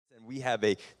we have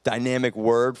a dynamic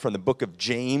word from the book of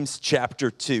James, chapter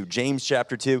 2. James,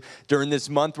 chapter 2. During this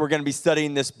month, we're going to be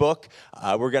studying this book.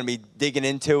 We're going to be digging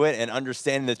into it and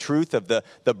understanding the truth of the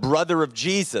brother of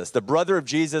Jesus. The brother of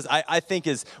Jesus, I think,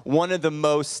 is one of the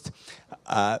most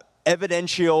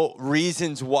evidential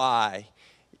reasons why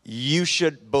you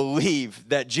should believe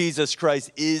that Jesus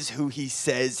Christ is who he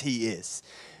says he is.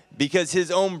 Because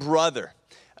his own brother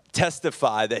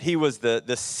testify that he was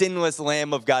the sinless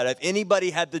Lamb of God. If anybody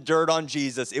had the dirt on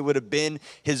Jesus, it would have been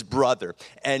his brother.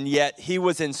 And yet he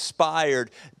was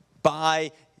inspired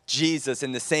by Jesus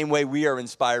in the same way we are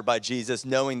inspired by Jesus,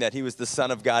 knowing that he was the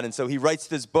Son of God. And so he writes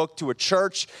this book to a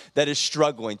church that is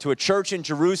struggling, to a church in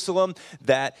Jerusalem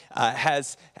that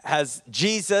has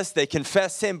Jesus. They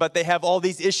confess him, but they have all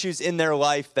these issues in their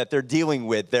life that they're dealing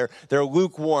with. They're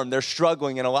lukewarm, they're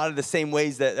struggling in a lot of the same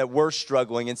ways that we're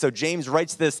struggling. And so James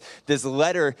writes this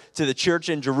letter to the church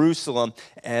in Jerusalem,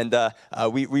 and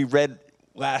we read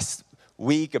last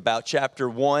week about chapter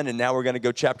 1, and now we're going to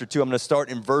go chapter 2. I'm going to start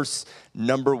in verse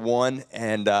number 1,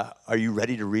 and are you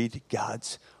ready to read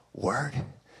God's word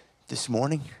this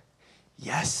morning?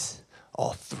 Yes?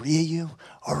 All three of you?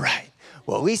 All right.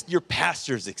 Well, at least your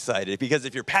pastor's excited, because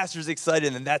if your pastor's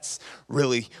excited, then that's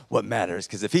really what matters,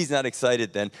 because if he's not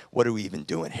excited, then what are we even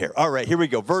doing here? All right, here we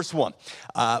go. Verse 1.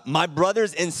 My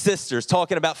brothers and sisters,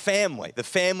 talking about family, the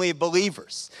family of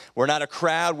believers. We're not a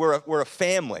crowd, we're a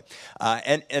family.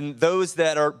 And those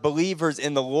that are believers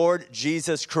in the Lord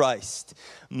Jesus Christ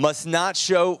must not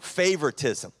show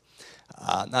favoritism.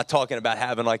 Not talking about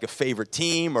having like a favorite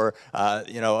team or,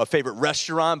 a favorite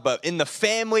restaurant, but in the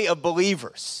family of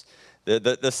believers.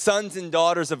 The sons and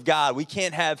daughters of God, we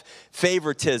can't have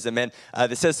favoritism. And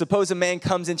it says, suppose a man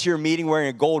comes into your meeting wearing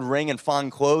a gold ring and fine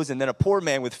clothes, and then a poor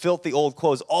man with filthy old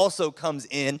clothes also comes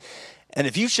in. And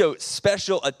if you show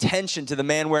special attention to the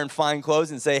man wearing fine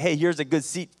clothes and say, hey, here's a good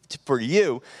seat for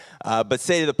you, but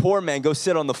say to the poor man, go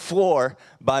sit on the floor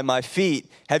by my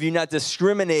feet, have you not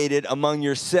discriminated among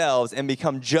yourselves and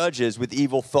become judges with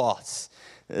evil thoughts?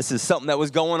 This is something that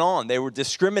was going on. They were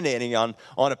discriminating on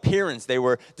appearance. They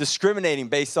were discriminating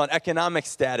based on economic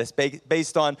status,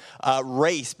 based on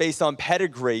race, based on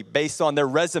pedigree, based on their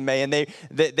resume. And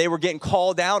they were getting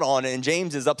called out on it. And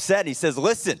James is upset. He says,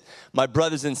 listen, my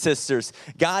brothers and sisters,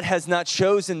 God has not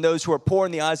chosen those who are poor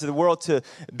in the eyes of the world to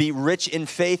be rich in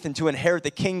faith and to inherit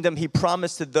the kingdom he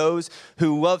promised to those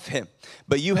who love him.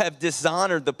 But you have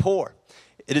dishonored the poor.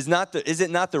 Is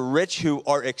it not the rich who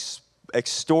are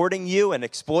extorting you and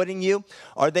exploiting you?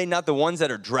 Are they not the ones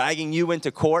that are dragging you into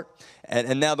court?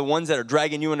 And now the ones that are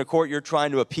dragging you into court, you're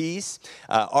trying to appease?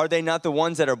 Are they not the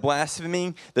ones that are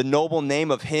blaspheming the noble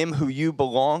name of him who you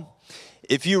belong?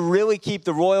 If you really keep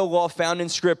the royal law found in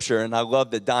Scripture, and I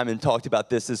love that Diamond talked about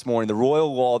this morning, the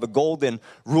royal law, the golden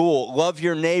rule, love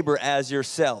your neighbor as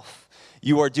yourself,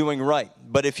 you are doing right.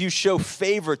 But if you show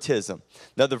favoritism,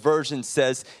 another version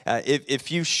says,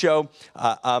 if you show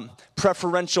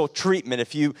preferential treatment,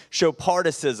 if you show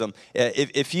partisanship,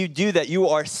 if you do that, you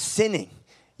are sinning.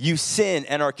 You sin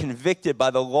and are convicted by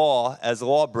the law as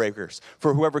lawbreakers.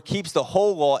 For whoever keeps the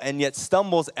whole law and yet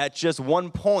stumbles at just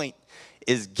one point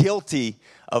is guilty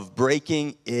of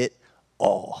breaking it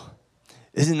all.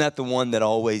 Isn't that the one that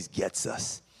always gets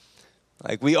us?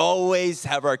 Like, we always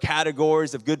have our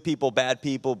categories of good people, bad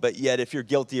people, but yet if you're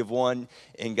guilty of one,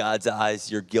 in God's eyes,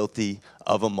 you're guilty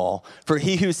of them all. For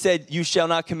he who said, you shall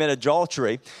not commit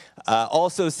adultery,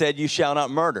 also said, you shall not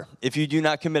murder. If you do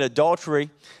not commit adultery,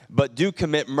 but do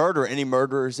commit murder. Any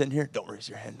murderers in here? Don't raise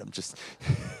your hand. I'm just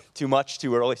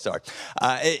too early. Sorry.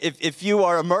 If you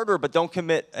are a murderer, but don't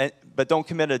commit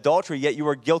adultery, yet you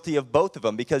are guilty of both of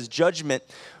them, because judgment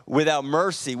without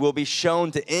mercy will be shown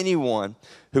to anyone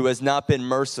who has not been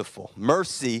merciful.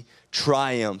 Mercy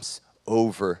triumphs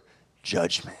over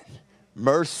judgment.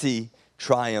 Mercy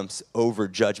triumphs over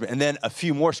judgment. And then a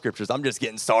few more scriptures. I'm just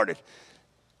getting started.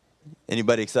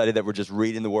 Anybody excited that we're just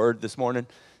reading the word this morning?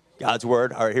 God's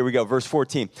word. All right, here we go. Verse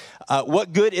 14.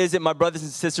 What good is it, my brothers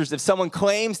and sisters, if someone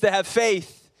claims to have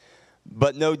faith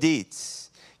but no deeds?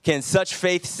 Can such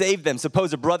faith save them?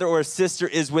 Suppose a brother or a sister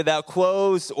is without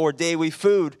clothes or daily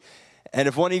food, and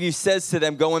if one of you says to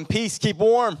them, go in peace, keep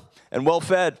warm and well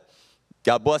fed,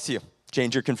 God bless you.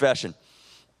 Change your confession.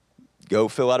 Go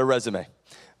fill out a resume.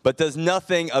 But does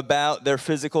nothing about their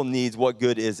physical needs, what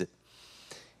good is it?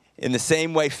 In the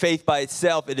same way, faith by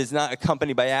itself, it is not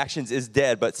accompanied by actions, is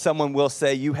dead. But someone will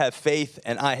say, you have faith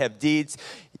and I have deeds.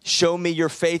 Show me your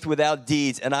faith without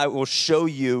deeds, and I will show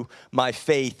you my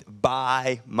faith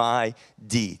by my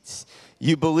deeds.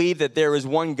 You believe that there is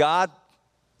one God?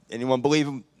 Anyone believe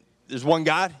there's one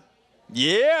God?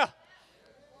 Yeah.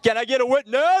 Can I get a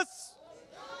witness?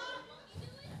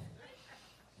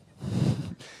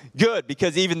 Good,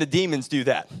 because even the demons do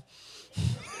that.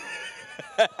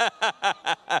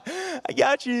 I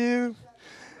got you.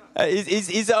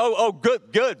 He's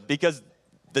good, because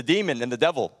the demon and the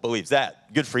devil believes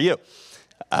that. Good for you.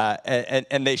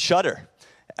 And they shudder.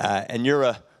 And you're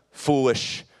a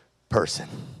foolish person.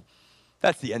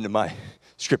 That's the end of my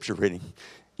scripture reading.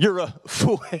 You're a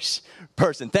foolish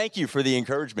person. Thank you for the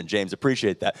encouragement, James.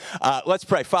 Appreciate that. Let's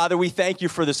pray. Father, we thank you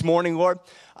for this morning, Lord.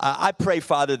 I pray,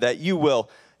 Father, that you will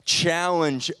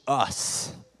challenge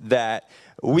us, that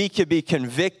we could be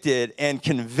convicted and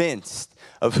convinced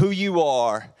of who you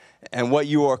are and what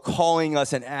you are calling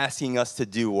us and asking us to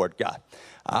do, Lord God.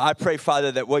 I pray,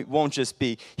 Father, that we won't just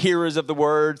be hearers of the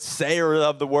word, sayers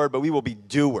of the word, but we will be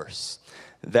doers,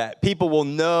 that people will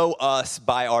know us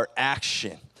by our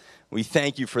action. We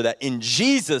thank you for that in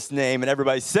Jesus' name. And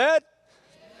everybody said,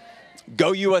 amen.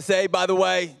 Go USA, by the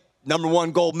way,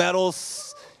 #1 gold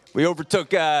medals. We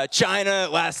overtook China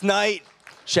last night.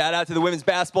 Shout out to the women's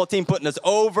basketball team putting us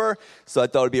over. So I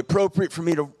thought it'd be appropriate for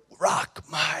me to rock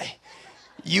my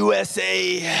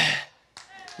USA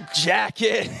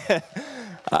jacket.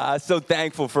 So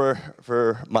thankful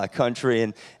for my country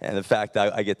and the fact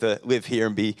that I get to live here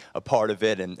and be a part of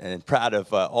it, and proud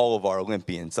of all of our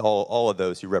Olympians, all of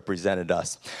those who represented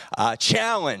us.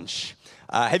 Challenge.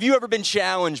 Have you ever been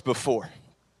challenged before?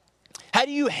 How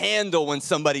do you handle when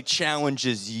somebody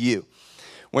challenges you?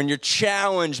 When you're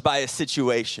challenged by a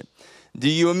situation? Do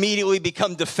you immediately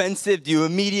become defensive? Do you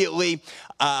immediately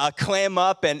clam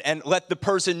up and let the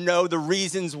person know the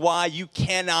reasons why you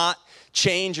cannot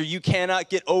change or you cannot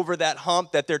get over that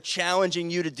hump, that they're challenging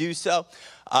you to do so?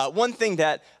 One thing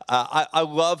that I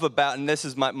love about, and this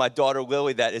is my daughter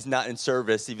Lily that is not in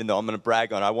service, even though I'm going to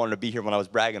brag on her. I wanted to be here when I was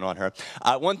bragging on her.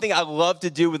 One thing I love to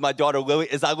do with my daughter Lily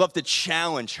is I love to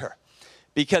challenge her,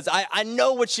 because I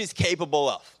know what she's capable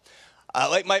of.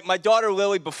 Like my daughter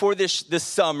Lily, before this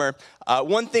summer,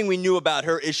 one thing we knew about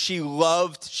her is she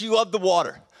loved the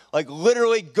water. Like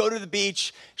literally go to the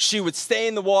beach. She would stay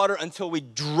in the water until we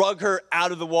drug her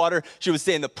out of the water. She would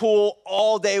stay in the pool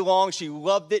all day long. She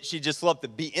loved it. She just loved to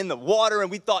be in the water.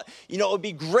 And we thought, it would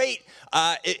be great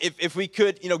if we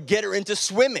could, get her into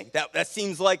swimming. That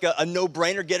seems like a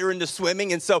no-brainer, get her into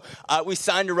swimming. And so we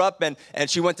signed her up, and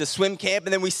she went to swim camp.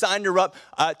 And then we signed her up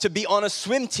to be on a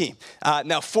swim team.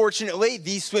 Now, fortunately,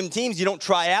 these swim teams, you don't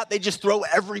try out. They just throw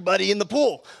everybody in the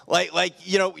pool.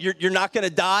 You're not going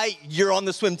to die. You're on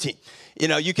the swim team.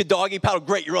 You could doggy paddle,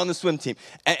 great, you're on the swim team.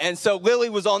 And so Lily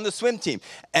was on the swim team.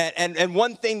 And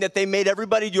one thing that they made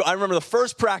everybody do, I remember the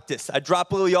first practice, I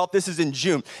dropped Lily off, this is in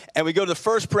June, and we go to the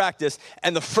first practice,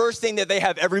 and the first thing that they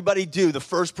have everybody do, the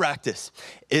first practice,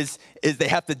 is they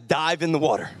have to dive in the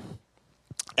water.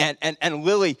 And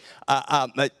Lily,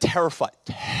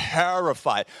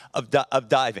 terrified of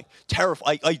diving,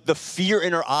 terrified, like the fear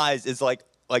in her eyes is like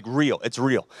real. It's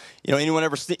real. Anyone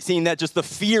ever seen that? Just the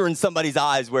fear in somebody's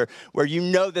eyes where you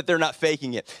know that they're not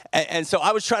faking it. And so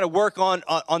I was trying to work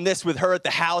on this with her at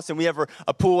the house, and we have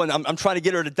a pool, and I'm trying to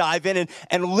get her to dive in.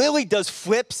 And Lily does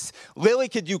flips. Lily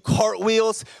could do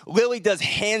cartwheels. Lily does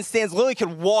handstands. Lily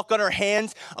could walk on her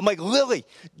hands. I'm like, Lily,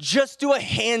 just do a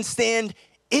handstand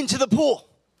into the pool.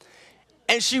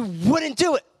 And she wouldn't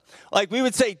do it. Like we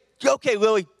would say, okay,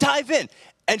 Lily, dive in.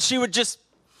 And she would just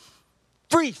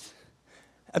breathe.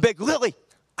 I'd be like, Lily,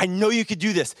 I know you could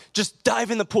do this. Just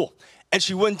dive in the pool. And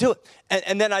she wouldn't do it.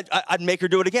 And then I'd make her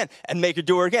do it again and make her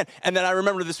do it again. And then I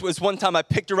remember this was one time I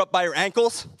picked her up by her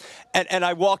ankles and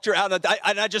I walked her out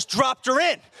and I just dropped her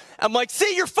in. I'm like,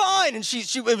 see, you're fine. And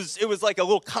it was like a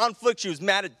little conflict. She was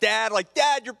mad at Dad, like,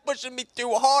 Dad, you're pushing me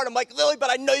too hard. I'm like, Lily, but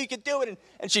I know you can do it.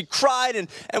 And she cried and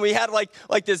we had like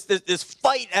this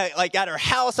fight at her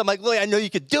house. I'm like, Lily, I know you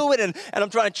could do it. And I'm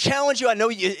trying to challenge you. I know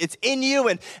it's in you.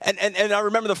 And I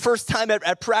remember the first time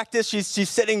at practice, she's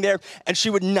sitting there and she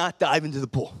would not dive into the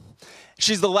pool.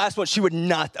 She's the last one. She would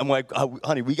not. I'm like, oh,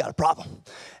 honey, we got a problem.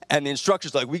 And the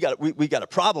instructor's like, we got a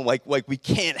problem. Like we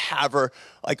can't have her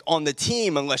like on the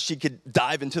team unless she could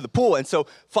dive into the pool. And so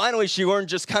finally she learned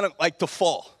just kind of like to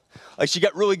fall. Like she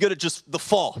got really good at just the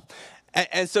fall.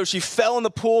 And so she fell in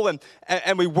the pool,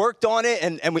 and we worked on it,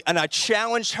 and I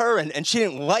challenged her, and she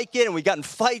didn't like it, and we got in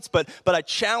fights, but I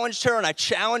challenged her,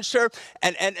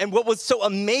 and what was so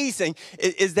amazing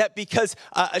is that because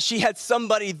she had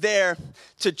somebody there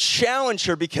to challenge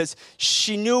her, because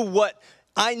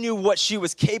I knew what she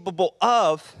was capable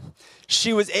of,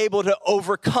 she was able to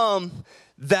overcome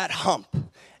that hump.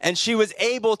 And she was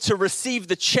able to receive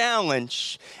the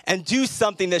challenge and do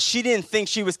something that she didn't think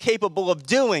she was capable of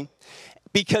doing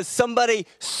because somebody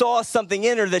saw something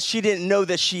in her that she didn't know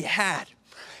that she had.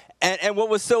 And what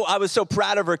was I was so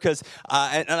proud of her because,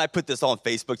 and I put this on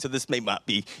Facebook, so this may not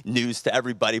be news to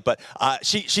everybody, but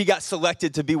she got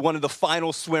selected to be one of the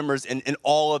final swimmers in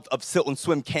all of Silton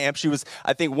Swim Camp. She was,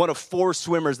 I think, one of 4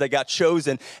 swimmers that got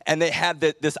chosen, and they had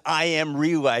this I am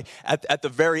relay at the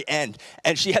very end,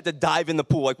 and she had to dive in the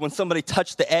pool. Like when somebody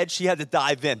touched the edge, she had to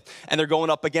dive in, and they're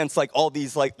going up against like all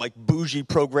these like bougie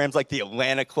programs like the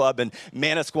Atlantic Club and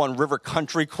Manasquan River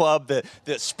Country Club,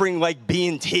 the Spring Lake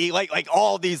B&T, like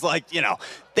all these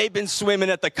they've been swimming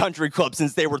at the country club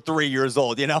since they were 3 years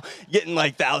old, getting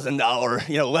like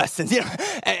 $1,000, lessons,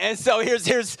 And so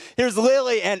here's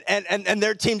Lily and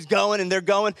their team's going and they're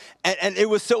going, and it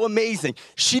was so amazing.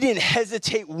 She didn't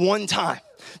hesitate one time.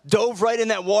 Dove right in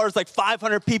that water. There's like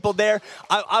 500 people there.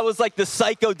 I was like the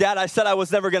psycho dad. I said I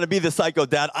was never going to be the psycho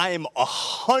dad. I am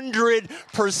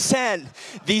 100%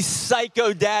 the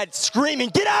psycho dad screaming,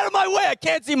 "Get out of my way. I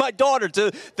can't see my daughter,"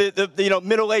 to the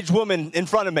middle-aged woman in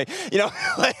front of me.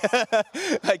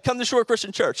 Like, come to Shore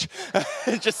Christian Church.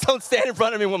 Just don't stand in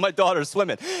front of me when my daughter's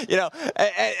swimming.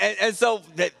 And so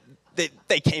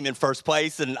they came in first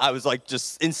place, and I was like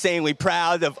just insanely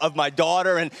proud of my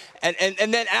daughter. And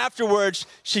then afterwards,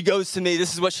 she goes to me.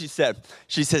 This is what she said.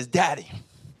 She says, "Daddy,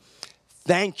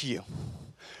 thank you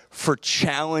for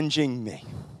challenging me."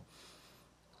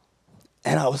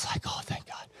 And I was like, "Oh, thank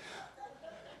God."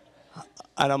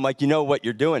 And I'm like, "You know what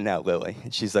you're doing now, Lily?"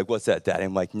 And she's like, "What's that, Daddy?"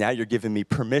 I'm like, "Now you're giving me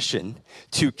permission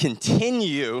to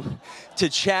continue to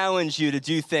challenge you to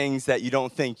do things that you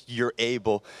don't think you're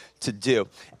able to do."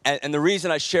 And the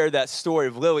reason I share that story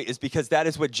of Lily is because that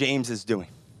is what James is doing.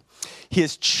 He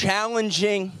is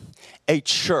challenging a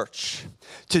church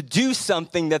to do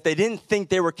something that they didn't think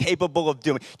they were capable of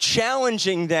doing,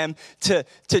 challenging them to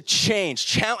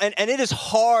change. And it is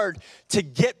hard to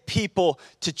get people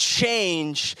to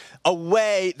change a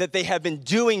way that they have been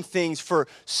doing things for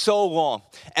so long.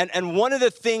 And one of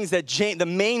the things that the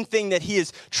main thing that he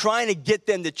is trying to get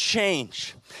them to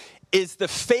change is the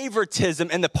favoritism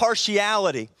and the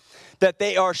partiality that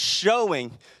they are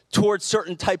showing towards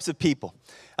certain types of people.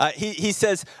 He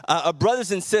says,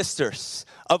 "Brothers and sisters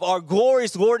of our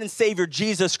glorious Lord and Savior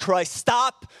Jesus Christ,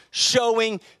 stop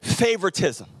showing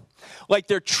favoritism." Like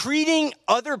they're treating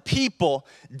other people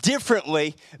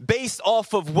differently based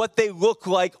off of what they look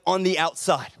like on the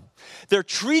outside. They're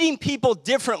treating people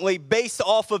differently based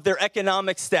off of their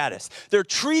economic status. They're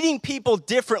treating people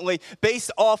differently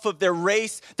based off of their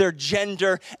race, their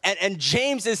gender. And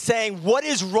James is saying, what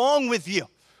is wrong with you?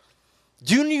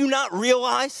 Do you not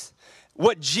realize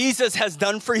what Jesus has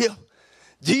done for you?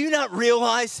 Do you not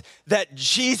realize that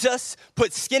Jesus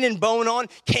put skin and bone on,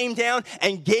 came down,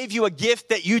 and gave you a gift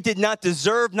that you did not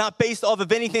deserve, not based off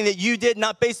of anything that you did,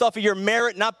 not based off of your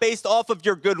merit, not based off of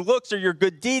your good looks or your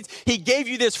good deeds? He gave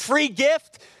you this free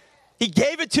gift. He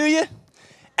gave it to you.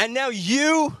 And now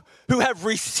you who have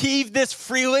received this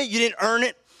freely, you didn't earn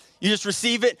it, you just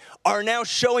receive it, are now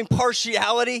showing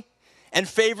partiality and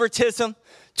favoritism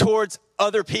towards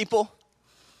other people.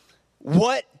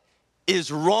 What is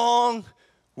wrong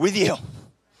with you?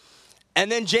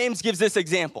 And then James gives this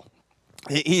example.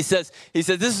 He says,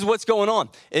 this is what's going on,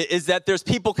 is that there's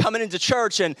people coming into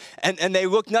church and they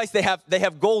look nice. They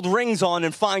have gold rings on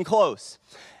and fine clothes.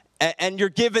 And you're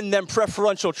giving them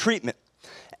preferential treatment.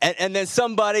 And then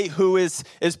somebody who is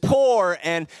poor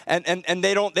and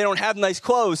they don't have nice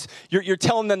clothes, you're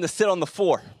telling them to sit on the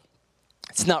floor.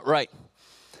 It's not right.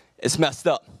 It's messed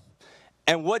up.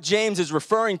 And what James is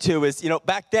referring to is,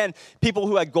 back then, people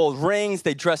who had gold rings,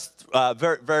 they dressed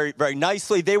very, very, very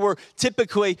nicely. They were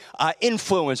typically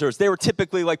influencers. They were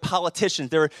typically like politicians.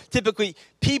 They were typically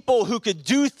people who could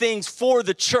do things for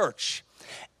the church.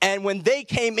 And when they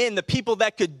came in, the people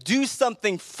that could do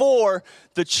something for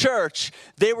the church,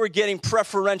 they were getting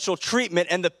preferential treatment.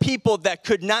 And the people that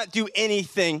could not do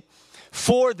anything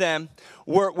for them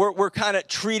were kind of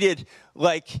treated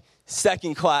like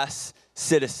second-class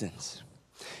citizens.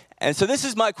 And so this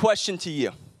is my question to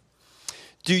you.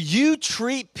 Do you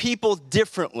treat people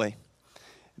differently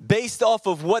based off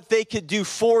of what they could do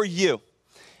for you?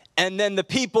 And then the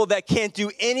people that can't do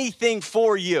anything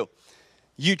for you,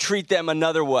 you treat them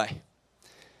another way?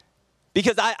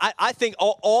 Because I think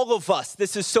all of us,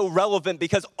 this is so relevant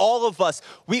because all of us,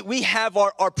 we have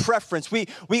our preference. We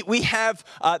have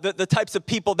the types of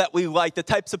people that we like, the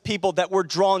types of people that we're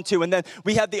drawn to. And then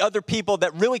we have the other people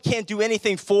that really can't do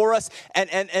anything for us.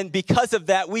 And because of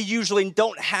that, we usually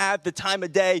don't have the time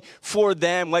of day for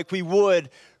them like we would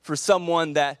for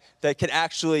someone that could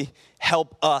actually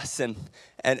help us.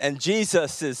 And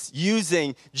Jesus is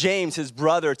using James, his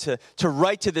brother, to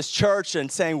write to this church and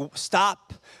saying,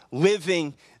 stop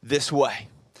living this way.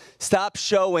 Stop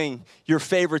showing your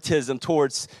favoritism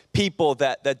towards people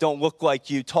that don't look like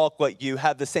you, talk like you,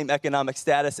 have the same economic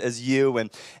status as you.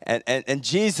 And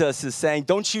Jesus is saying,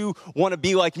 don't you want to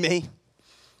be like me?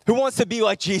 Who wants to be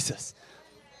like Jesus?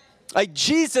 Like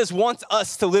Jesus wants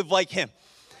us to live like him.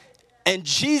 And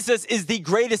Jesus is the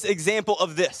greatest example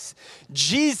of this.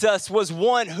 Jesus was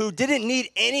one who didn't need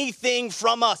anything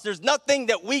from us. There's nothing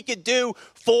that we could do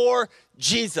for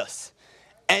Jesus.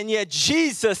 And yet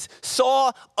Jesus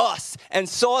saw us and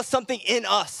saw something in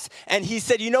us. And he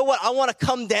said, you know what? I want to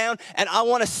come down and I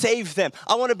want to save them.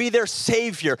 I want to be their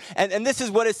savior. And this is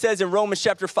what it says in Romans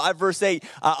chapter 5, verse 8.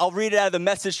 I'll read it out of the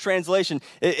Message translation.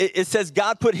 It says,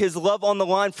 God put his love on the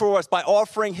line for us by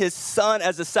offering his son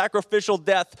as a sacrificial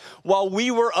death while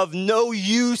we were of no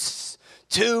use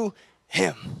to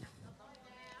him.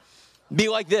 Be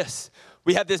like this.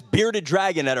 We have this bearded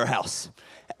dragon at our house.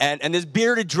 And this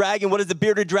bearded dragon, what does the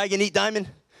bearded dragon eat, Diamond?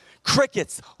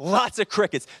 Crickets, lots of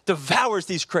crickets, devours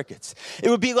these crickets.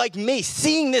 It would be like me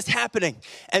seeing this happening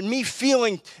and me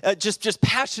feeling just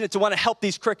passionate to want to help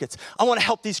these crickets. I want to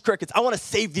help these crickets. I want to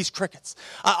save these crickets.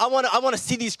 I want to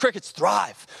see these crickets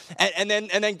thrive. And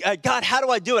then God, how do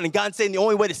I do it? And God's saying the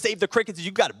only way to save the crickets is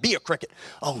you've got to be a cricket.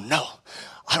 Oh no.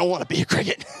 I don't want to be a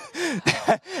cricket.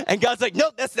 And God's like,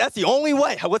 nope, that's the only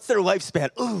way. What's their lifespan?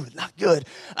 Ooh, not good.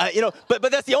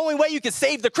 But that's the only way you can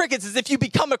save the crickets is if you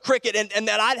become a cricket, and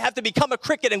that I'd have to become a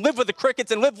cricket and live with the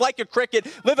crickets and live like a cricket,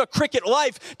 live a cricket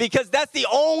life, because that's the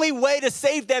only way to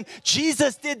save them.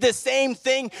 Jesus did the same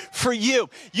thing for you.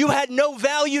 You had no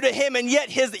value to him, and yet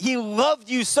he loved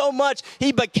you so much,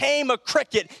 he became a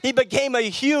cricket. He became a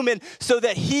human so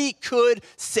that he could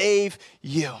save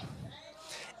you.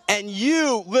 And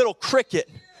you, little cricket,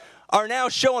 are now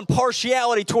showing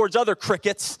partiality towards other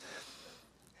crickets.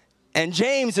 And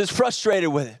James is frustrated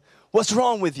with it. What's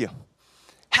wrong with you?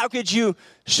 How could you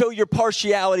show your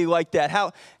partiality like that?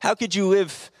 How could you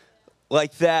live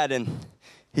like that? And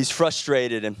he's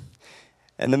frustrated.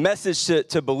 And the message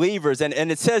to believers, and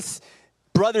it says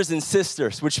brothers and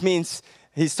sisters, which means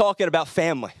he's talking about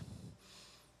family.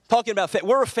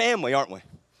 We're a family, aren't we?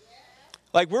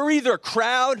 Like we're either a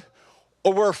crowd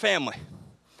or we're a family.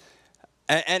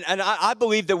 And I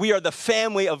believe that we are the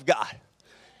family of God.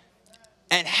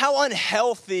 And how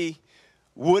unhealthy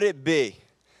would it be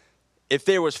if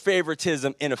there was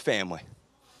favoritism in a family?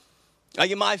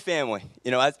 Like in my family,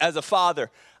 as a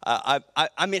father,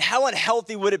 I mean, how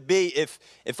unhealthy would it be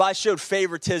if I showed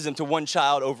favoritism to one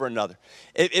child over another?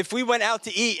 If we went out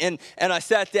to eat and I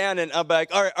sat down and I'm like,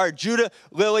 all right, Judah,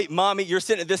 Lily, Mommy, you're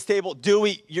sitting at this table.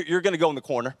 Dewey, you're going to go in the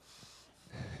corner.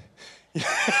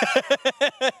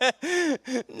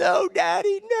 No,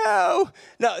 Daddy, no.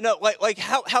 No, like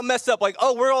how messed up, like,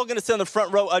 oh, we're all going to sit in the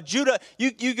front row. Judah,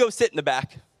 you go sit in the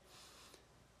back.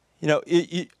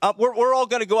 We're all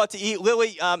going to go out to eat.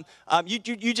 Lily,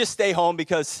 you just stay home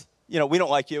because, we don't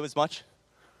like you as much.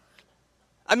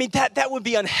 I mean, that would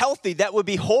be unhealthy. That would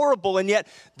be horrible. And yet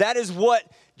that is what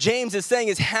James is saying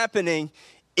is happening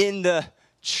in the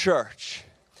church.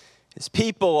 His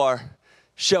people are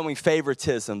showing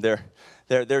favoritism.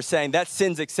 They're saying that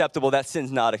sin's acceptable, that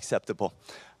sin's not acceptable.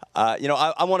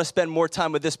 I want to spend more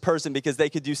time with this person because they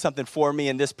could do something for me,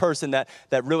 and this person that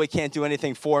really can't do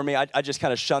anything for me, I just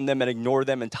kind of shun them and ignore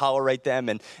them and tolerate them.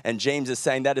 And James is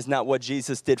saying that is not what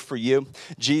Jesus did for you.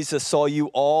 Jesus saw you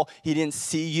all. He didn't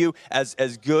see you as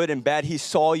good and bad. He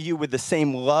saw you with the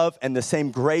same love and the same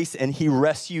grace, and he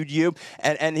rescued you.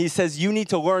 And he says you need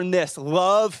to learn this: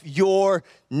 love your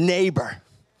neighbor.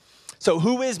 So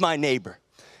who is my neighbor?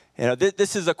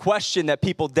 This is a question that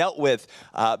people dealt with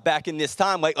back in this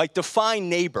time. Like define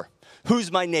neighbor.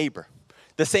 Who's my neighbor?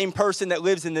 The same person that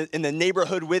lives in the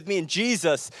neighborhood with me. And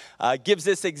Jesus gives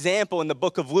this example in the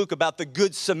book of Luke about the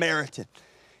Good Samaritan.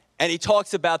 And he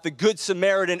talks about the Good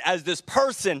Samaritan as this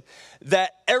person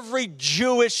that every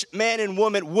Jewish man and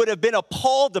woman would have been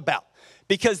appalled about,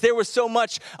 because there was so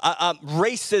much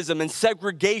racism and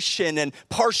segregation and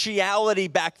partiality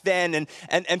back then.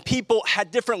 And people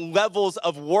had different levels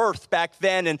of worth back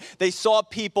then. And they saw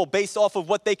people based off of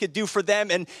what they could do for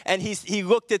them. And he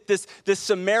looked at this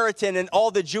Samaritan, and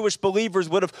all the Jewish believers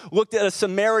would have looked at a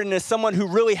Samaritan as someone who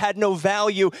really had no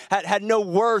value, had no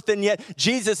worth. And yet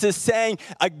Jesus is saying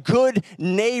a good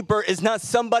neighbor is not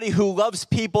somebody who loves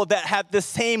people that have the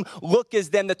same look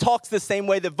as them, that talks the same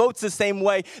way, that votes the same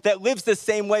way, that lives the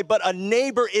same way. But a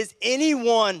neighbor is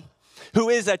anyone who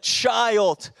is a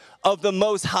child of the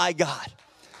Most High God.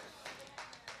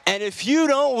 And if you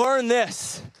don't learn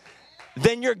this,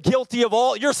 then you're guilty of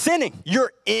all, you're sinning.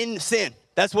 You're in sin.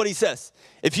 That's what he says.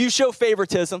 If you show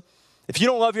favoritism, if you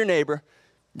don't love your neighbor,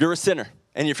 you're a sinner.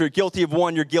 And if you're guilty of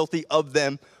one, you're guilty of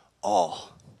them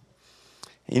all.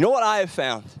 You know what I have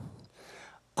found?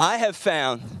 I have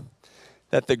found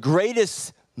that the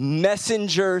greatest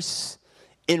messengers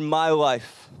in my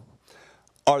life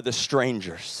are the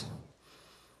strangers.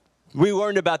 We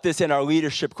learned about this in our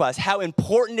leadership class, how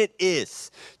important it is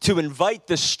to invite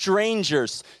the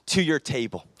strangers to your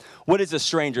table. What is a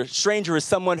stranger? A stranger is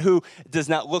someone who does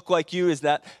not look like you, does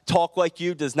not talk like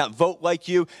you, does not vote like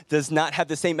you, does not have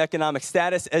the same economic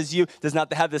status as you, does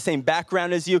not have the same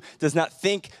background as you, does not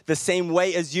think the same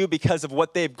way as you because of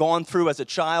what they've gone through as a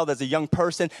child, as a young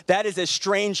person. That is a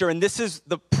stranger, and this is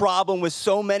the problem with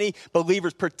so many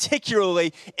believers,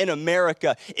 particularly in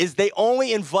America, is they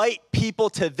only invite people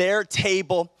to their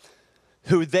table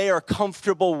who they are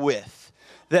comfortable with,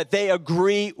 that they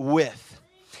agree with.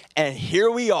 And here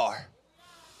we are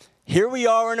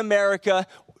in America,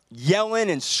 yelling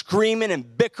and screaming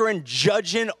and bickering,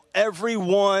 judging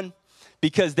everyone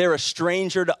because they're a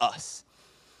stranger to us.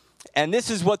 And this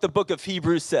is what the book of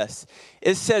Hebrews says.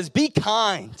 It says, be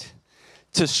kind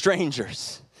to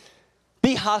strangers.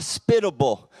 Be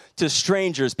hospitable to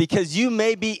strangers because you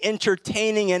may be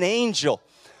entertaining an angel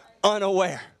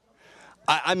unaware.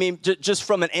 I mean, just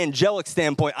from an angelic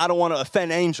standpoint, I don't want to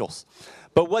offend angels.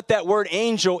 But what that word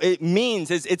angel, it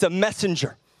means is it's a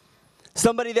messenger.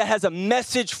 Somebody that has a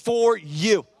message for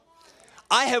you.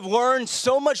 I have learned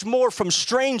so much more from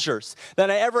strangers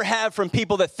than I ever have from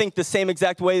people that think the same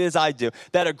exact way as I do,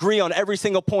 that agree on every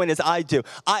single point as I do.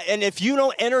 And if you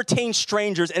don't entertain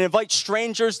strangers and invite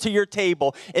strangers to your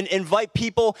table and invite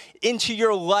people into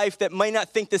your life that might not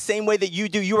think the same way that you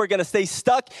do, you are going to stay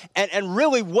stuck. And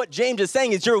really what James is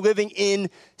saying is you're living in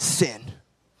sin.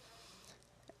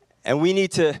 And we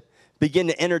need to begin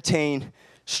to entertain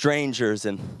strangers.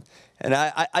 And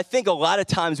I think a lot of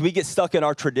times we get stuck in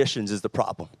our traditions is the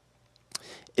problem.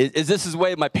 This is the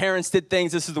way my parents did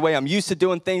things. This is the way I'm used to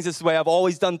doing things. This is the way I've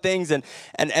always done things. And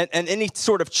any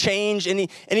sort of change,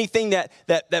 anything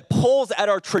that pulls at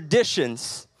our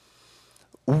traditions,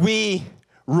 we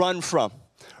run from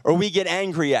or we get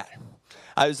angry at.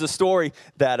 There's a story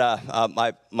that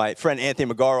my friend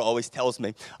Anthony McGarrell always tells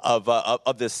me of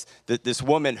this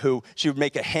woman who she would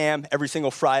make a ham every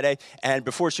single Friday, and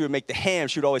before she would make the ham,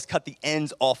 she would always cut the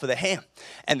ends off of the ham.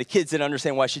 And the kids didn't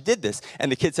understand why she did this.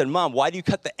 And the kid said, Mom, why do you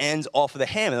cut the ends off of the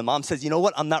ham? And the mom says, you know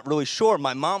what, I'm not really sure.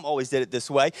 My mom always did it this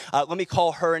way. Let me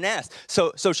call her and ask.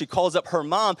 So she calls up her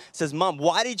mom, says, Mom,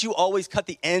 why did you always cut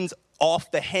the ends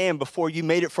off the ham before you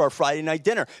made it for our Friday night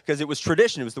dinner? Because it was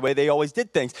tradition. It was the way they always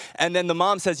did things. And then the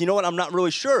mom says, you know what, I'm not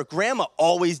really sure. Grandma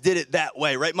always did it that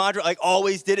way, right, Madra? Like,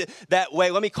 always did it that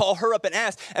way. Let me call her up and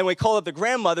ask. And we called up the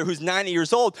grandmother, who's 90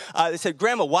 years old. They said,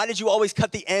 Grandma, why did you always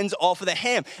cut the ends off of the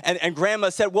ham? And Grandma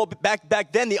said, well,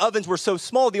 back then the ovens were so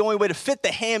small, the only way to fit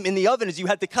the ham in the oven is you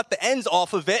had to cut the ends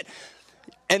off of it.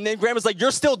 And then Grandma's like,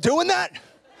 you're still doing that?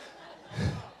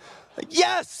 Like,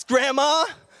 yes, Grandma.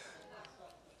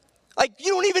 Like,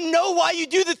 you don't even know why you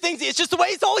do the things. It's just the way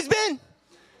it's always been.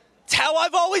 It's how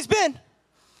I've always been.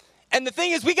 And the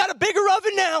thing is, we got a bigger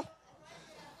oven now.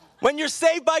 When you're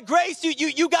saved by grace,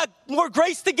 you got more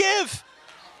grace to give.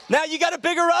 Now you got a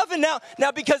bigger oven.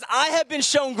 Now because I have been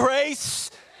shown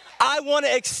grace, I want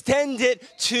to extend it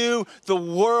to the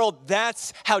world.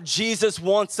 That's how Jesus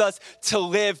wants us to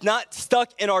live, not stuck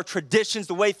in our traditions,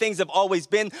 the way things have always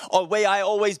been, or the way I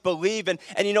always believe. And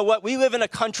you know what? We live in a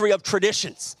country of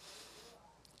traditions.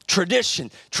 Tradition.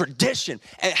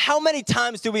 And how many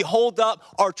times do we hold up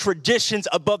our traditions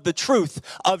above the truth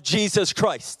of Jesus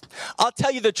Christ? I'll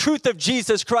tell you, the truth of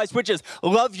Jesus Christ, which is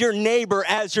love your neighbor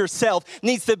as yourself,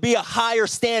 needs to be a higher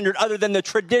standard other than the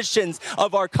traditions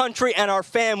of our country and our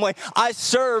family. I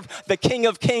serve the King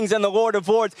of Kings and the Lord of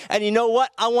Lords. And you know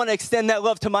what? I want to extend that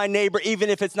love to my neighbor, even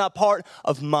if it's not part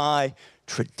of my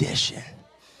tradition.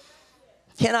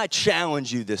 Can I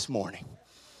challenge you this morning?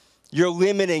 You're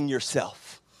limiting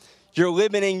yourself. You're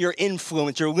limiting your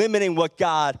influence. You're limiting what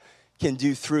God can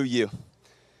do through you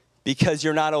because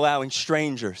you're not allowing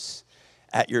strangers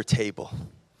at your table.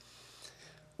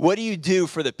 What do you do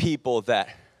for the people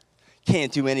that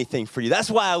can't do anything for you? That's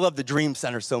why I love the Dream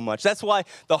Center so much. That's why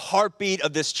the heartbeat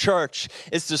of this church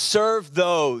is to serve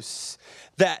those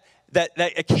that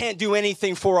can't do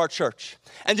anything for our church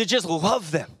and to just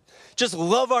love them. Just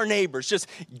love our neighbors. Just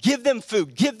give them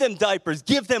food, give them diapers,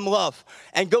 give them love,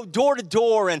 and go door to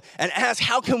door and ask,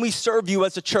 how can we serve you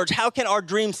as a church? How can our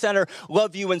Dream Center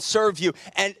love you and serve you?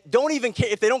 And don't even care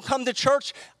if they don't come to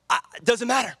church. Doesn't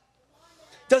matter.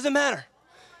 Doesn't matter.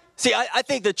 See, I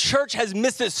think the church has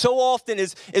missed it so often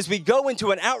is we go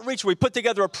into an outreach, we put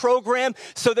together a program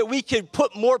so that we can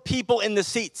put more people in the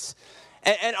seats.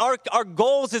 And our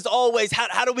goals is always,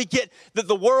 how do we get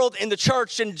the world in the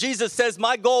church? And Jesus says,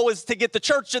 my goal is to get the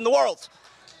church in the world.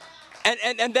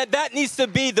 And that needs to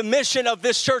be the mission of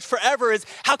this church forever is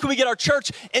how can we get our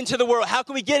church into the world? How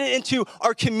can we get it into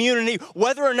our community?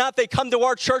 Whether or not they come to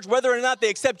our church, whether or not they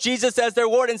accept Jesus as their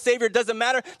Lord and Savior, it doesn't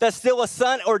matter. That's still a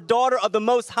son or daughter of the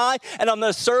Most High, and I'm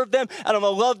going to serve them, and I'm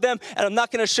going to love them, and I'm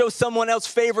not going to show someone else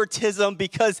favoritism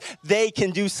because they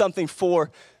can do something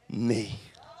for me.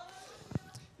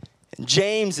 And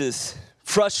James is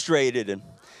frustrated,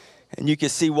 and you can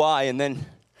see why. And then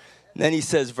he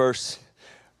says, verse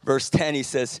 10, he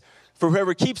says, for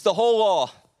whoever keeps the whole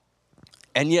law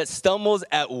and yet stumbles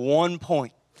at one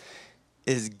point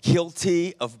is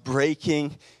guilty of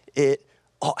breaking it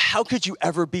all. How could you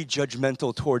ever be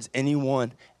judgmental towards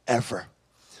anyone ever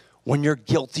when you're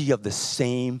guilty of the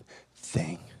same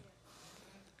thing?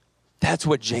 That's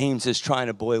what James is trying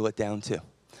to boil it down to.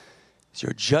 So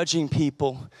you're judging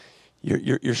people,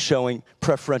 you're showing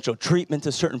preferential treatment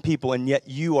to certain people, and yet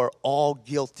you are all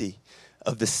guilty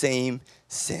of the same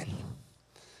sin.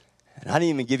 And I didn't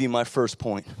even give you my first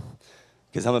point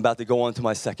because I'm about to go on to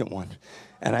my second one.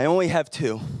 And I only have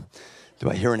two.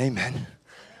 Do I hear an amen?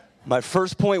 My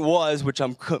first point was, which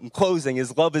I'm closing,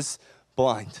 is love is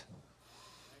blind.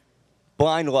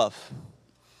 Blind love.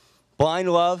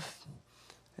 Blind love.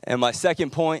 And my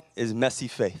second point is messy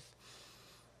faith.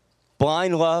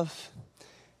 Blind love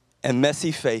and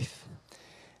messy faith.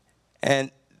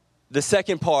 And the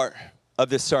second part of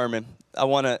this sermon, I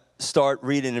want to start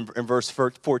reading in verse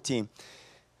 14,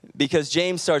 because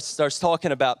James starts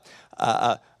talking about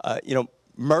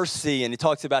mercy, and he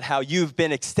talks about how you've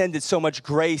been extended so much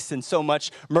grace and so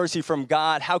much mercy from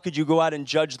God. How could you go out and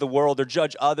judge the world or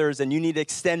judge others? And you need to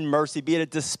extend mercy, be a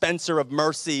dispenser of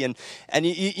mercy. And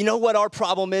you know what our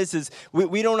problem is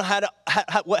we don't know how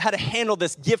to handle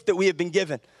this gift that we have been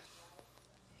given.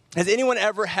 Has anyone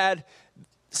ever had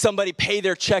somebody pay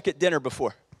their check at dinner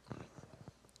before?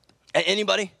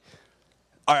 Anybody?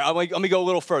 All right, let me go a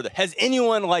little further. Has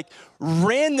anyone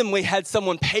randomly had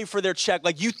someone pay for their check,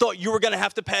 like you thought you were going to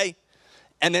have to pay,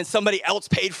 and then somebody else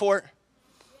paid for it?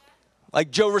 Like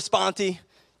Joe Responti.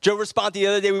 Joe Responti, the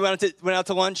other day we went out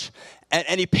to lunch,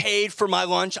 and he paid for my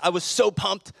lunch. I was so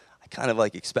pumped. I kind of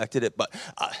expected it, but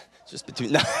just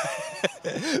between.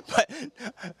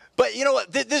 but you know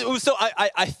what? So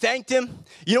I thanked him.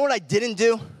 You know what I didn't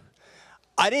do?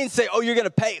 I didn't say, oh, you're going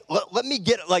to pay. Let me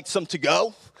get some to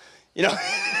go.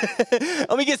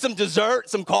 Let me get some dessert,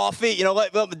 some coffee. We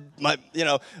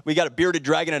got a bearded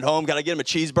dragon at home. Got to get him a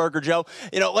cheeseburger, Joe.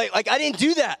 I didn't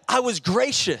do that. I was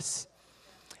gracious.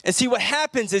 And see, what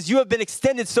happens is you have been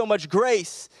extended so much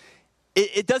grace,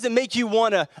 it doesn't make you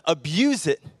want to abuse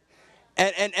it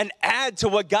and add to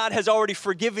what God has already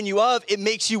forgiven you of. It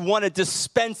makes you want to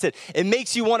dispense it. It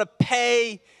makes you want to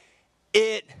pay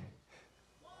it.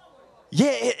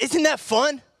 Yeah, isn't that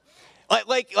fun?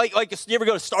 Like you ever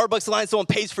go to Starbucks line, someone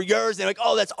pays for yours, and they're like,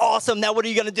 oh, that's awesome. Now what are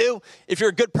you going to do? If you're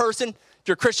a good person, if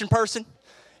you're a Christian person,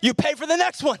 you pay for the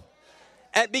next one.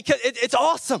 And because it's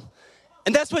awesome.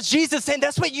 And that's what Jesus is saying.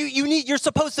 That's what you're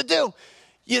supposed to do.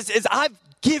 Is I've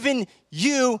given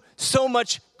you so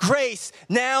much grace.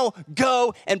 Now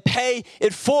go and pay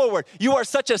it forward. You are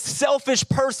such a selfish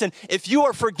person if you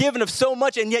are forgiven of so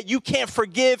much, and yet you can't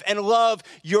forgive and love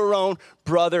your own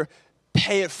brother.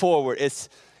 Pay it forward. It's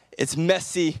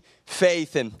messy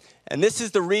faith. And this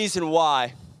is the reason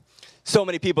why so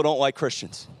many people don't like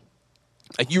Christians.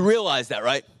 You realize that,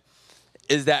 right?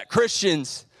 Is that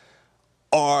Christians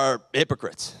are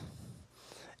hypocrites.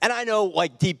 And I know,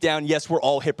 deep down, yes, we're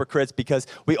all hypocrites because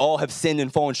we all have sinned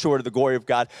and fallen short of the glory of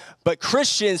God. But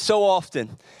Christians so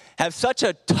often have such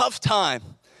a tough time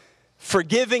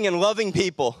forgiving and loving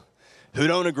people who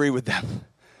don't agree with them.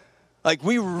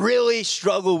 We really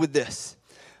struggle with this.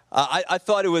 I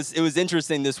thought it was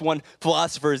interesting. This one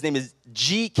philosopher, his name is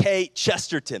G.K.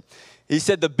 Chesterton. He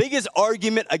said the biggest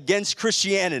argument against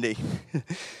Christianity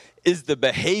is the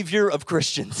behavior of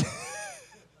Christians.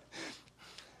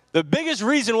 The biggest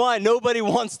reason why nobody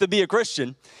wants to be a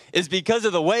Christian is because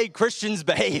of the way Christians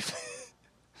behave.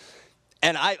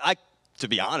 And I, to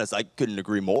be honest, I couldn't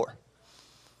agree more.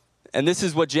 And this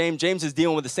is what James is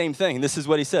dealing with the same thing. This is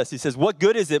what he says. He says, what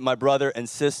good is it, my brother and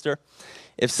sister,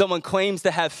 if someone claims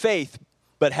to have faith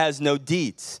but has no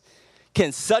deeds?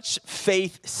 Can such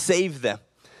faith save them?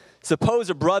 Suppose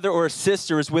a brother or a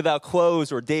sister is without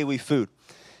clothes or daily food.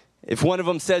 If one of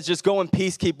them says, just go in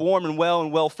peace, keep warm and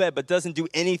well fed, but doesn't do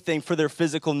anything for their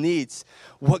physical needs,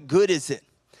 what good is it?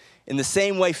 In the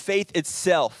same way, faith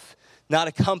itself, not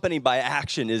accompanied by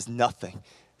action, is nothing.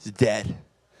 It's dead.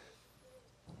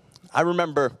 I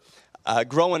remember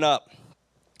growing up,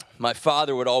 my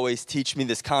father would always teach me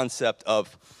this concept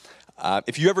of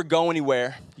if you ever go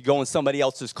anywhere, you go in somebody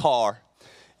else's car,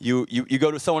 You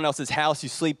go to someone else's house. You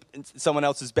sleep in someone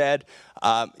else's bed.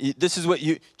 This is what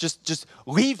you just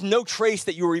leave no trace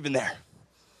that you were even there.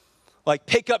 Like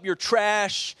pick up your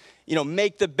trash,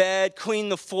 make the bed, clean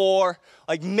the floor.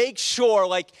 Like make sure,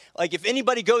 like if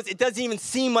anybody goes, it doesn't even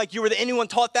seem like you were anyone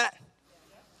taught that.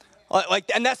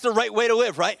 And that's the right way to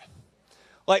live, right?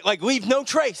 Like leave no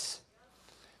trace.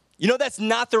 That's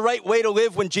not the right way to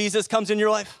live when Jesus comes in your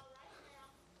life.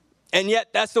 And yet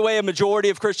that's the way a majority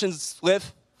of Christians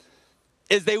live,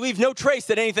 is they leave no trace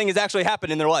that anything has actually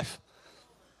happened in their life.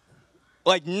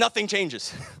 Like nothing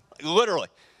changes, literally.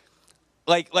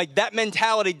 Like that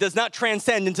mentality does not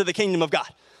transcend into the kingdom of God.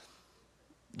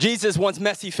 Jesus wants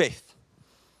messy faith.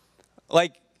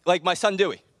 Like my son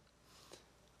Dewey.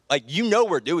 Like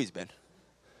where Dewey's been.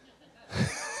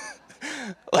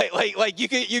 like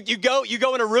you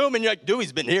go in a room and you're like,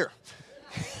 Dewey's been here.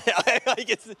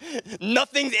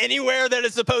 Nothing's anywhere that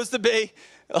it's supposed to be.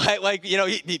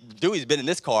 Dewey's been in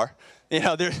this car.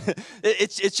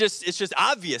 It's just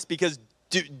obvious because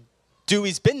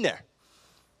Dewey's been there.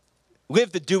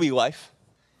 Live the Dewey life.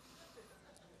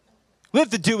 Live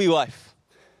the Dewey life.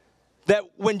 That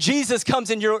when Jesus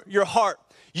comes in your heart,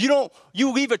 you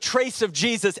leave a trace of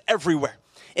Jesus everywhere.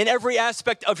 In every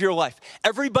aspect of your life.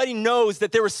 Everybody knows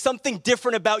that there is something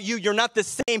different about you. You're not the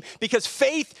same because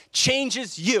faith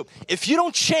changes you. If you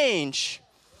don't change,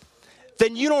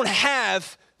 then you don't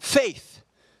have faith.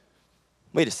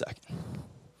 Wait a second.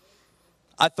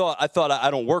 I thought I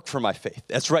don't work for my faith.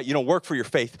 That's right, you don't work for your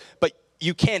faith, but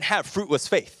you can't have fruitless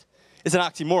faith. It's an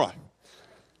oxymoron.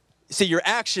 See, your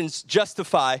actions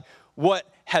justify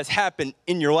what has happened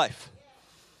in your life.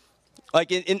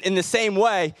 Like in the same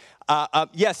way,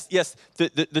 yes,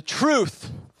 the truth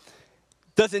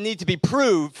doesn't need to be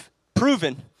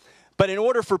proven, but in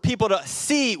order for people to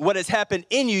see what has happened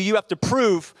in you, you have to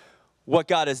prove what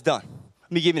God has done.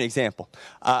 Let me give you an example.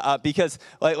 Because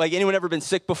like anyone ever been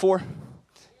sick before?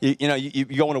 You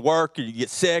go into work, or you get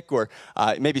sick, or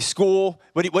maybe school.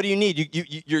 What do you need?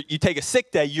 You take a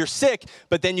sick day, you're sick,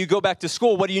 but then you go back to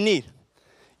school. What do you need?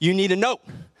 You need a note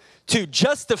to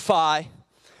justify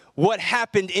what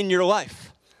happened in your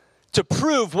life, to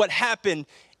prove what happened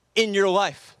in your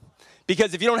life.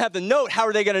 Because if you don't have the note, how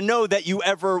are they going to know that you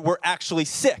ever were actually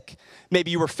sick?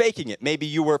 Maybe you were faking it. Maybe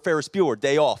you were Ferris Bueller,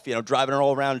 day off, driving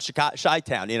all around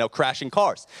Chi-Town, crashing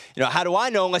cars. How do I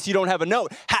know unless you don't have a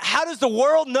note? How does the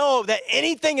world know that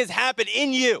anything has happened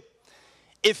in you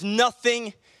if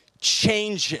nothing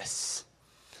changes?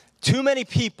 Too many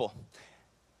people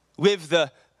live the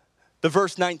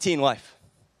verse 19 life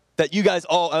that you guys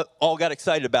all got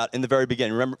excited about in the very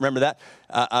beginning. Remember that?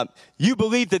 You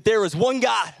believe that there is one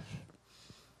God.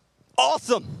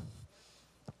 Awesome.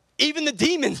 Even the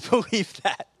demons believe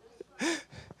that.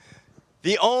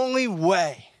 The only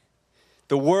way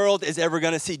the world is ever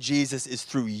going to see Jesus is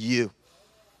through you.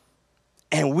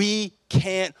 And we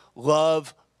can't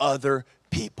love other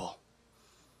people.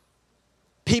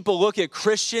 People look at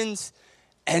Christians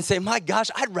and say, my gosh,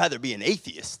 I'd rather be an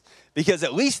atheist because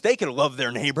at least they can love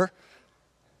their neighbor.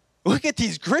 Look at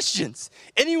these Christians.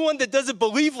 Anyone that doesn't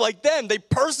believe like them, they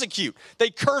persecute, they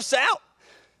curse out,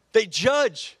 they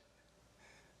judge.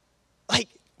 Like,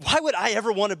 why would I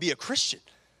ever want to be a Christian?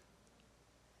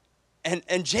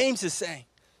 And James is saying,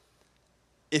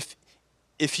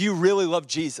 if you really love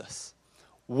Jesus,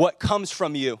 what comes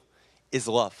from you is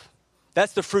love.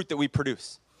 That's the fruit that we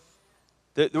produce.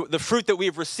 The fruit that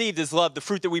we've received is love. The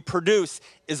fruit that we produce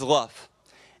is love.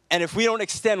 And if we don't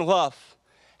extend love,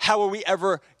 how are we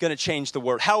ever going to change the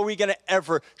world? How are we going to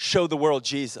ever show the world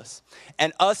Jesus?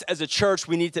 And us as a church,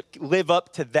 we need to live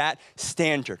up to that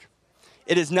standard.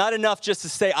 It is not enough just to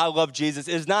say, I love Jesus.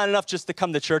 It is not enough just to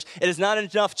come to church. It is not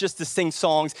enough just to sing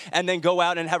songs and then go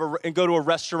out and go to a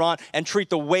restaurant and treat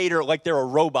the waiter like they're a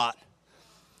robot.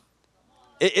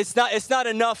 It's not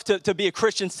enough to be a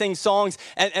Christian, sing songs,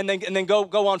 and then go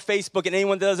on Facebook, and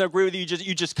anyone that doesn't agree with you,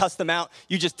 you just cuss them out.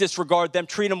 You just disregard them.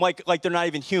 Treat them like they're not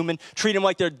even human. Treat them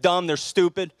like they're dumb, they're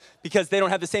stupid, because they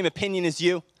don't have the same opinion as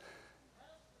you.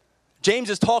 James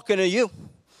is talking to you.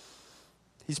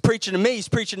 He's preaching to me. He's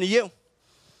preaching to you.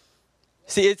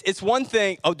 See, it's one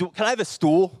thing. Oh, can I have a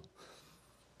stool?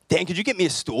 Dan, could you get me a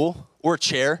stool or a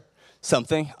chair?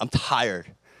 Something. I'm tired.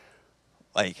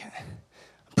 I'm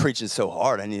preaching so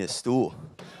hard. I need a stool.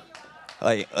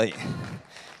 I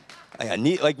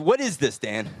need. What is this,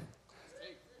 Dan?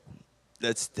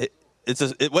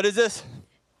 What is this?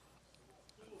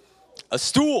 A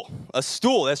stool. A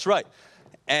stool. That's right.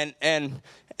 And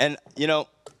I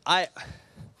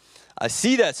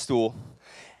see that stool,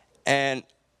 and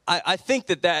I think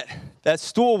that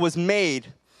stool was made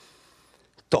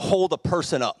to hold a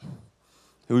person up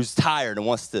who's tired and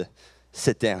wants to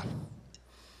sit down.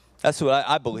 That's what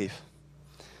I believe.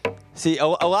 See, a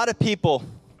lot of people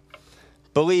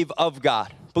believe of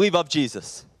God, believe of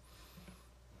Jesus,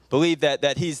 believe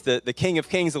that he's the King of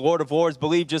Kings, the Lord of Lords,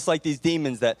 believe just like these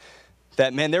demons that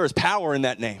man, there is power in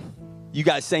that name. You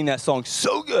guys sang that song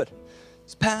so good.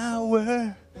 There's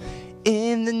power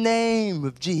in the name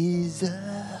of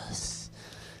Jesus.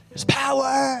 There's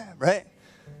power, right?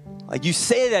 Like you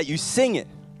say that, you sing it.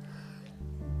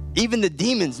 Even the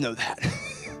demons know that.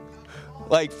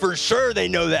 Like for sure they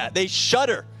know that. They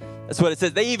shudder. That's what it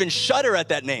says. They even shudder at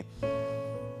that name.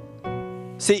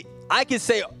 See, I can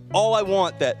say all I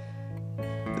want that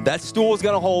stool is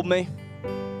going to hold me,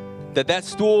 that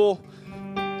stool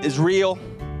is real,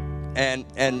 and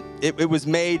it was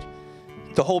made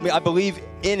to hold me. I believe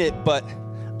in it, but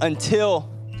until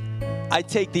I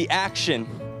take the action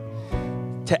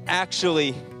to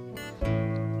actually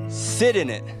sit in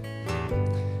it,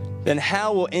 then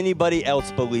how will anybody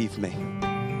else believe me?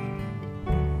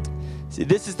 See,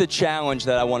 this is the challenge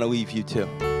that I want to leave you to.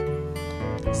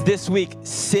 It's this week,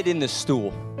 sit in the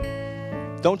stool.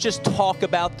 Don't just talk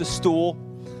about the stool.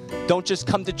 Don't just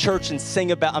come to church and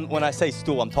sing about, when I say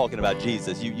stool, I'm talking about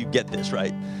Jesus. You get this,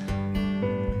 right?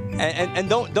 And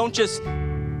don't just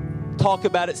talk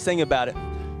about it, sing about it.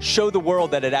 Show the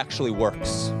world that it actually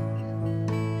works.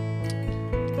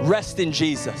 Rest in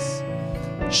Jesus.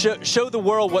 Show the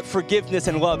world what forgiveness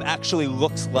and love actually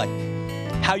looks like.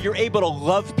 How you're able to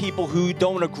love people who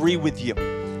don't agree with you.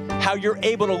 How you're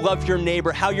able to love your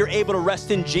neighbor. How you're able to rest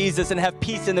in Jesus and have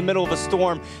peace in the middle of a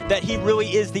storm. That he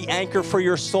really is the anchor for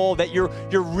your soul. That you're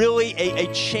really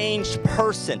a changed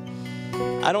person.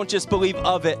 I don't just believe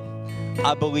of it.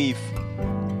 I believe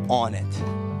on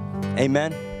it.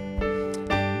 Amen.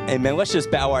 Amen. Let's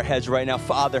just bow our heads right now.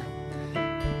 Father,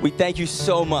 we thank you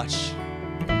so much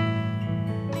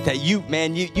that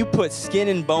you put skin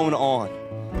and bone on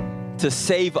to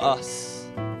save us.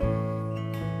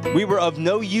 We were of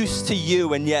no use to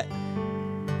you, and yet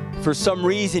for some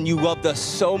reason you loved us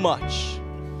so much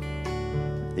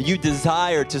that you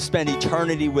desired to spend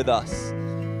eternity with us.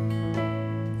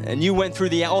 And you went through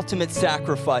the ultimate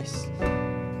sacrifice.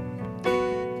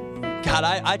 God,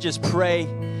 I just pray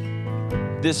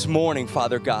this morning,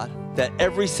 Father God, that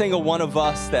every single one of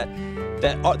us, that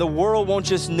the world won't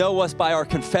just know us by our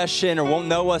confession, or won't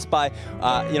know us by,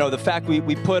 the fact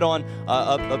we put on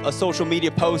a social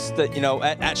media post that,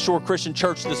 at Shore Christian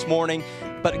Church this morning.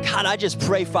 But God, I just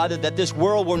pray, Father, that this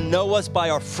world will know us by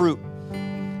our fruit.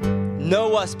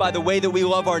 Know us by the way that we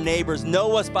love our neighbors.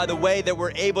 Know us by the way that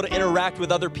we're able to interact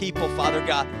with other people, Father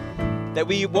God. That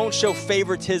we won't show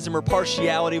favoritism or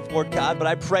partiality, Lord God. But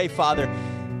I pray, Father,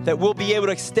 that we'll be able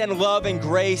to extend love and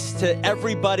grace to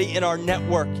everybody in our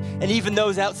network, and even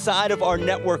those outside of our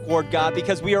network, Lord God,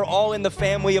 because we are all in the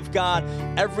family of God.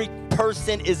 Every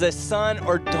person is a son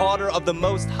or daughter of the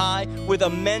Most High with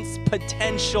immense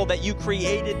potential that you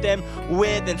created them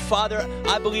with. And Father,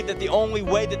 I believe that the only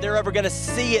way that they're ever going to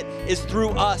see it is through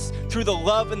us, through the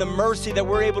love and the mercy that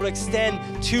we're able to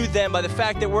extend to them, by the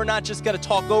fact that we're not just going to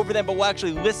talk over them, but we'll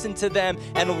actually listen to them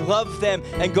and love them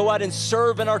and go out and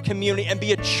serve in our community and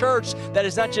be a church that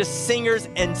is not just singers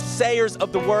and sayers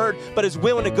of the word, but is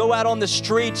willing to go out on the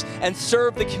streets and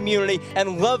serve the community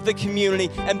and love the community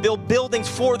and build buildings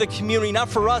for the community, not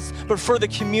for us, but for the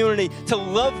community, to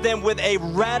love them with a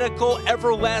radical,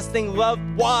 everlasting love.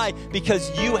 Why?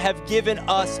 Because you have given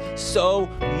us so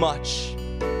much.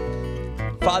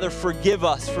 Father, forgive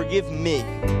us, forgive me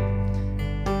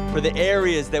for the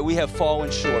areas that we have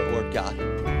fallen short, Lord God.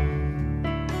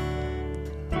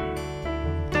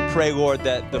 Pray, Lord,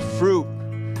 that the fruit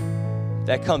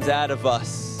that comes out of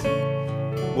us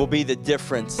will be the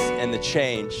difference and the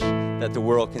change that the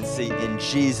world can see. In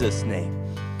Jesus' name.